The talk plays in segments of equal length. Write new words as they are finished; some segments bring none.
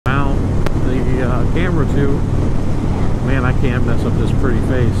camera to, man, I can't mess up this pretty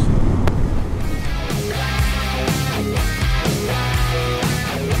face.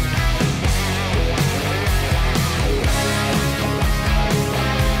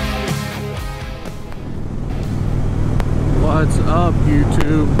 What's up,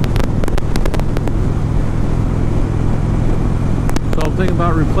 YouTube? So I'm thinking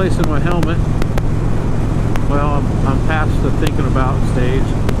about replacing my helmet. Well, I'm past the thinking about stage.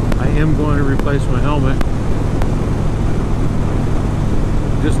 I am going to replace my helmet.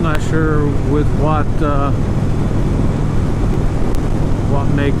 Just not sure with what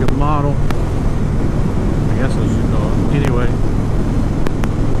make and model. I guess I should know. Anyway,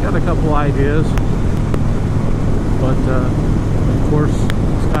 got a couple ideas. But of course,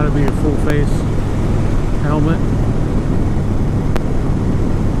 it's got to be a full face helmet,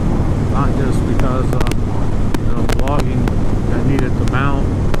 not just because you know, vlogging, I needed to mount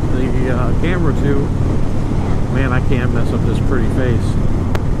the camera to. Man, I can't mess up this pretty face.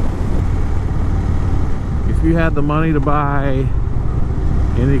 If you had the money to buy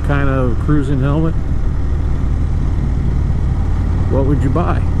any kind of cruising helmet, what would you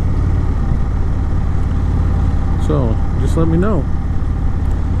buy? So just let me know.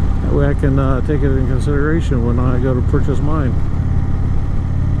 That way I can take it in consideration when I go to purchase mine.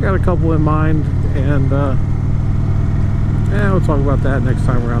 Got a couple in mind, and yeah, we'll talk about that next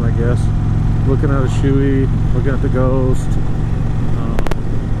time around, I guess. Looking at a Shoei, looking at the Ghost.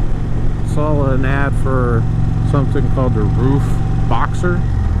 Saw an ad for something called the Roof Boxer. I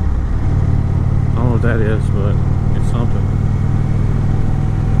don't know what that is, but it's something.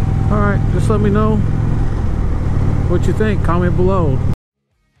 Alright, just let me know what you think. Comment below.